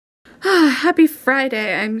Happy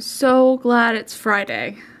Friday. I'm so glad it's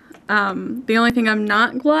Friday. The only thing I'm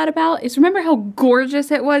not glad about is remember how gorgeous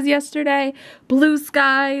it was yesterday? Blue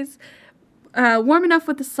skies, warm enough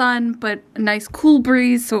with the sun, but a nice cool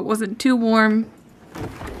breeze so it wasn't too warm.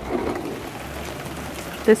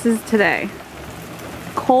 This is today.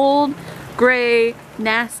 Cold, gray,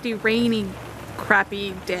 nasty, rainy,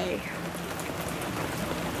 crappy day.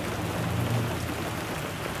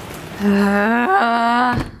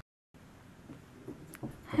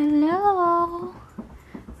 Hello.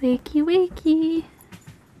 Wakey wakey.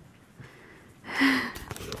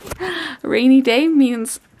 Rainy day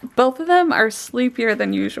means both of them are sleepier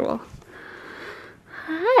than usual.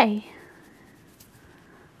 Hi.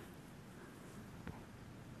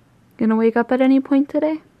 Gonna wake up at any point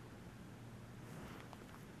today?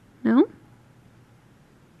 No?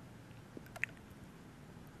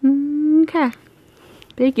 Okay.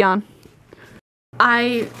 Big yawn.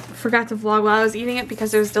 I forgot to vlog while I was eating it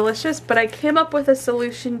because it was delicious, but I came up with a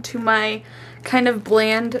solution to my kind of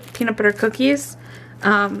bland peanut butter cookies.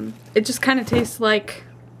 It just kind of tastes like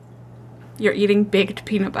you're eating baked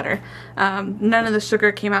peanut butter. None of the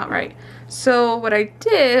sugar came out right. So what I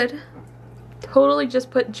did, totally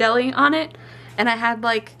just put jelly on it, and I had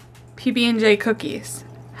like PB&J cookies.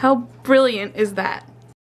 How brilliant is that?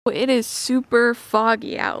 It is super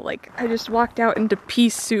foggy out. Like, I just walked out into pea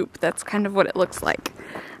soup. That's kind of what it looks like.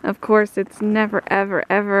 Of course, it's never, ever,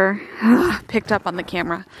 ever picked up on the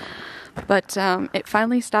camera. But it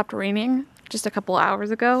finally stopped raining just a couple hours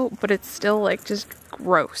ago, but it's still like just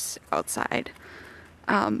gross outside.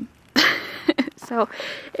 So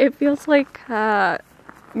it feels like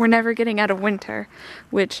we're never getting out of winter,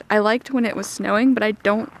 which I liked when it was snowing, but I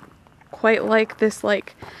don't quite like this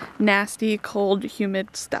like nasty, cold,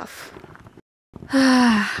 humid stuff.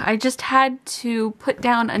 I just had to put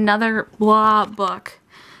down another blah book,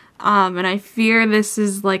 and I fear this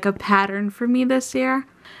is like a pattern for me this year.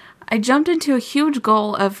 I jumped into a huge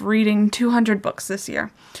goal of reading 200 books this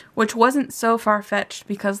year, which wasn't so far-fetched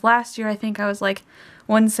because last year I think I was like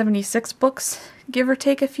 176 books, give or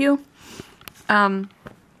take a few. And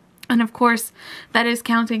of course, that is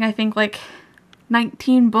counting, I think, like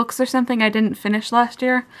 19 books or something I didn't finish last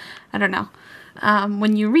year. I don't know.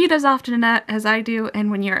 When you read as often as I do,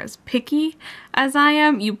 and when you're as picky as I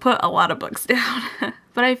am, you put a lot of books down.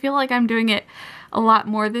 But I feel like I'm doing it a lot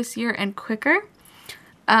more this year and quicker.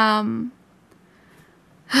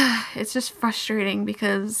 It's just frustrating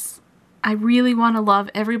because I really want to love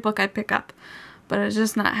every book I pick up, but it's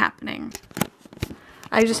just not happening.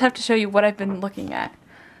 I just have to show you what I've been looking at.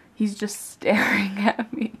 He's just staring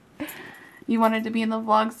at me. You wanted to be in the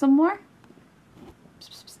vlog some more?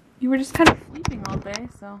 You were just kind of sleeping all day,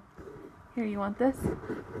 so here, you want this?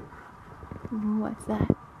 Ooh, what's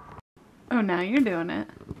that? Oh, now you're doing it.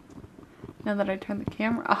 Now that I turned the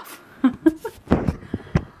camera off. Alright,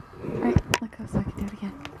 look how so I can do it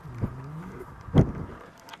again.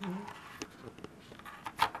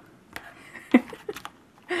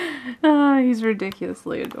 Oh, he's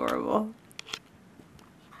ridiculously adorable.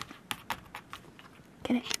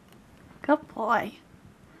 Get it. Good boy.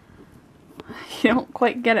 You don't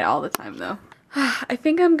quite get it all the time though. I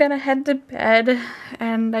think I'm gonna head to bed,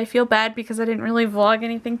 and I feel bad because I didn't really vlog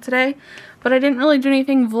anything today, but I didn't really do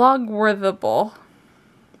anything vlog-worthable.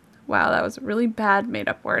 Wow, that was a really bad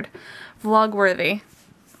made-up word. Vlog-worthy.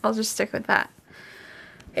 I'll just stick with that.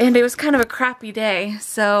 And it was kind of a crappy day,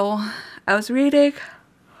 so I was reading.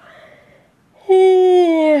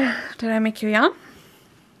 Did I make you yawn?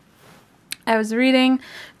 I was reading,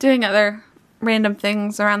 doing random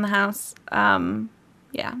things around the house.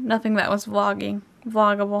 Yeah, nothing that was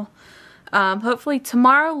vloggable. Hopefully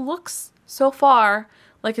tomorrow looks so far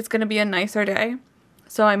like it's gonna be a nicer day,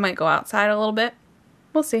 so I might go outside a little bit.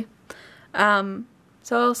 We'll see. So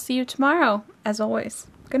I'll see you tomorrow, as always.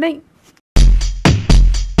 Good night.